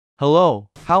Hello,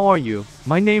 how are you?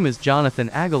 My name is Jonathan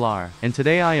Aguilar, and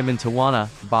today I am in Tijuana,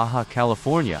 Baja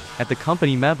California, at the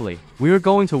company Mebly. We are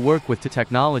going to work with two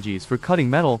technologies for cutting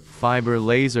metal, fiber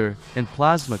laser, and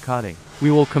plasma cutting. We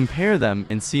will compare them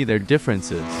and see their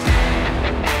differences.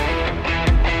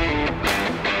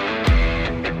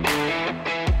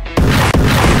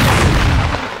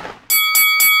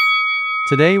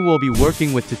 Today we'll be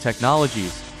working with two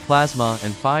technologies, plasma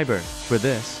and fiber. For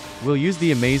this, we'll use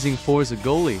the amazing FORZA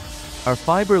GOLIAT, our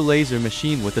fiber laser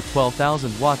machine with a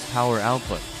 12,000 watts power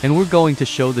output, and we're going to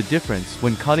show the difference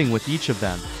when cutting with each of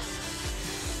them.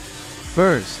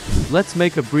 First, let's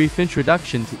make a brief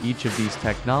introduction to each of these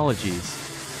technologies.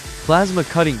 Plasma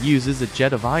cutting uses a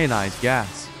jet of ionized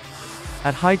gas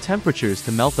at high temperatures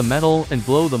to melt the metal and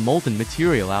blow the molten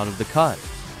material out of the cut.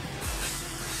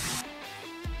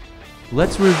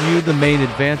 Let's review the main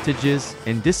advantages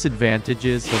and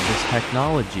disadvantages of this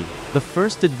technology. The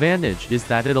first advantage is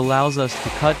that it allows us to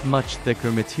cut much thicker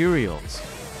materials.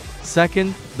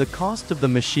 Second, the cost of the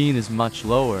machine is much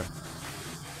lower.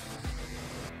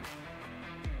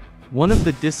 One of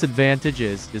the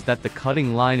disadvantages is that the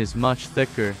cutting line is much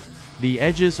thicker, the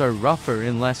edges are rougher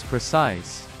and less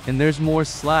precise, and there's more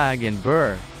slag and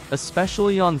burr,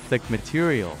 especially on thick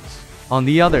materials. On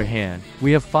the other hand,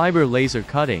 we have fiber laser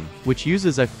cutting, which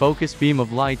uses a focused beam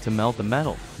of light to melt the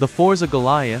metal. The FORZA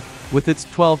GOLIAT, with its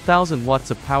 12,000 watts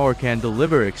of power, can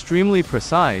deliver extremely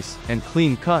precise and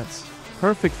clean cuts,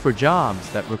 perfect for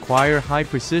jobs that require high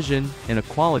precision and a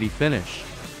quality finish.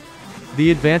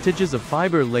 The advantages of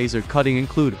fiber laser cutting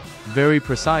include very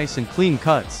precise and clean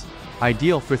cuts,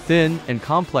 ideal for thin and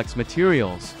complex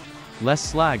materials, less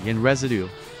slag and residue,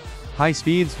 high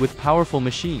speeds with powerful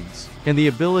machines, and the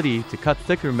ability to cut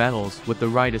thicker metals with the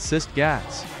right assist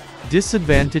gas.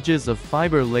 Disadvantages of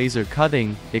fiber laser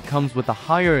cutting: it comes with a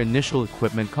higher initial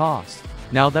equipment cost.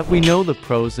 Now that we know the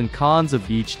pros and cons of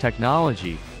each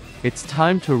technology, it's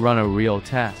time to run a real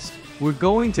test. We're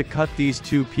going to cut these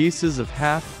two pieces of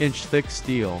half-inch thick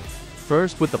steel,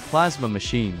 first with the plasma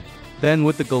machine, then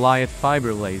with the GOLIAT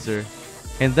fiber laser,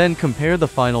 and then compare the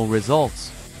final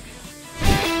results.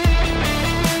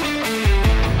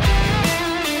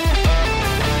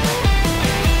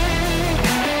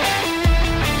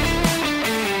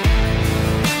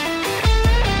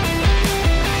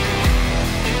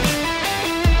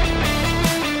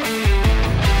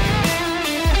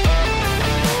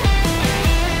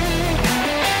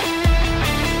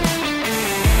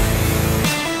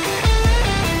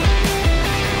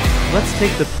 Let's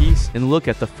take the piece and look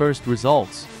at the first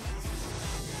results.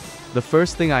 The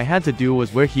first thing I had to do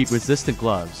was wear heat-resistant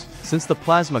gloves, since the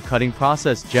plasma cutting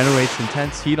process generates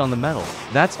intense heat on the metal.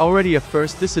 That's already a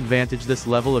first disadvantage. This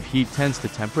level of heat tends to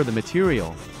temper the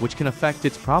material, which can affect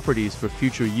its properties for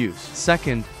future use.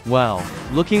 Second, well,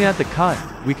 looking at the cut,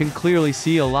 we can clearly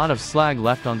see a lot of slag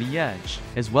left on the edge,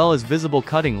 as well as visible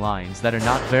cutting lines that are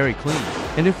not very clean.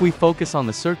 And if we focus on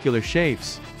the circular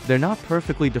shapes, they're not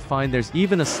perfectly defined. There's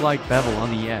even a slight bevel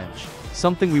on the edge,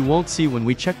 something we won't see when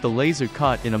we check the laser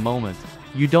cut in a moment.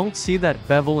 You don't see that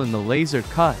bevel in the laser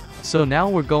cut, so now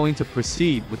we're going to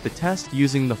proceed with the test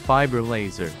using the fiber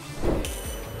laser.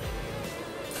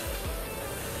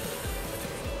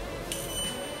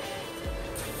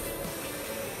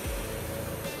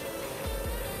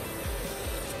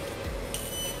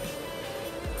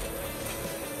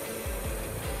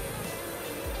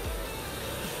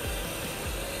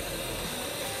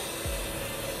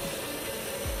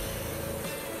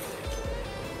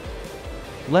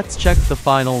 Let's check the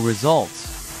final results.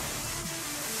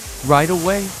 Right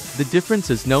away, the difference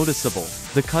is noticeable.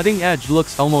 The cutting edge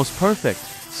looks almost perfect,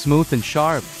 smooth and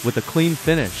sharp, with a clean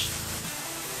finish.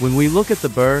 When we look at the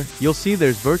burr, you'll see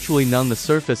there's virtually none. The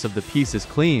surface of the piece is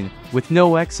clean, with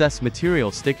no excess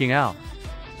material sticking out.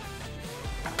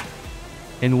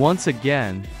 And once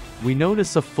again, we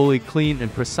notice a fully clean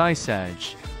and precise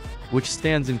edge, which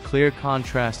stands in clear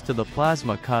contrast to the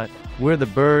plasma cut, where the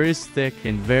burr is thick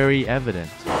and very evident.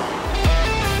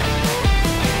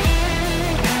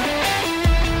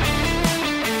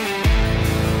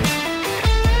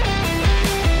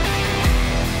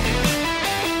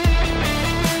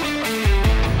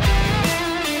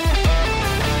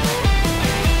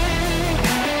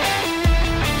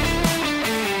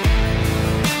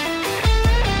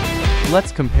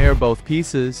 Let's compare both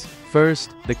pieces.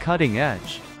 First, the cutting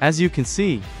edge. As you can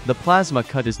see, the plasma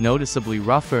cut is noticeably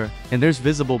rougher, and there's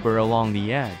visible burr along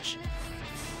the edge.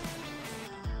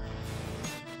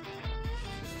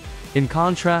 In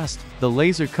contrast, the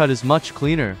laser cut is much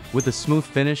cleaner, with a smooth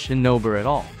finish and no burr at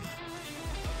all,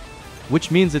 which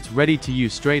means it's ready to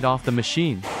use straight off the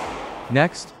machine.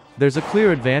 Next, There's a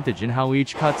clear advantage in how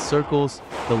each cut circles.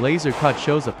 The laser cut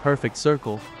shows a perfect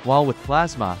circle, while with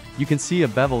plasma, you can see a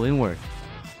bevel inward.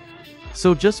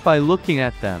 So just by looking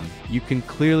at them, you can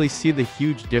clearly see the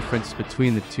huge difference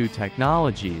between the two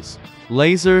technologies,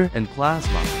 laser and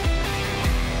plasma.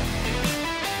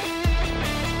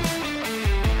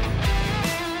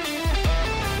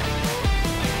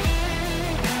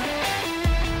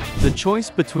 The choice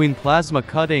between plasma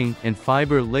cutting and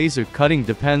fiber laser cutting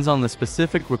depends on the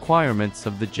specific requirements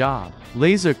of the job.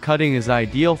 Laser cutting is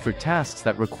ideal for tasks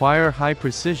that require high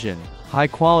precision,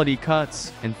 high-quality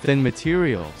cuts, and thin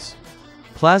materials.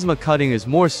 Plasma cutting is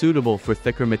more suitable for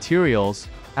thicker materials,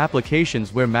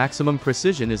 applications where maximum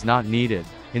precision is not needed,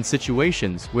 in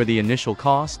situations where the initial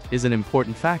cost is an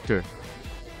important factor.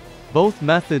 Both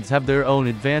methods have their own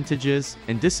advantages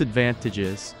and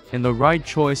disadvantages, and the right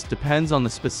choice depends on the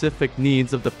specific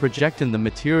needs of the project and the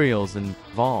materials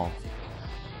involved.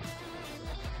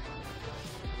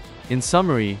 In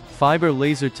summary, fiber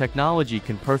laser technology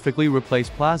can perfectly replace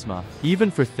plasma,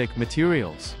 even for thick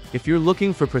materials. If you're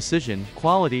looking for precision,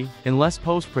 quality, and less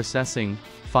post-processing,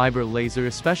 fiber laser,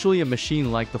 especially a machine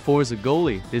like the FORZA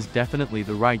GOLIAT, is definitely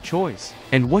the right choice.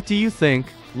 And what do you think?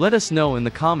 Let us know in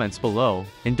the comments below,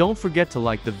 and don't forget to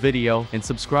like the video and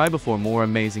subscribe for more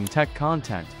amazing tech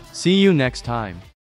content. See you next time.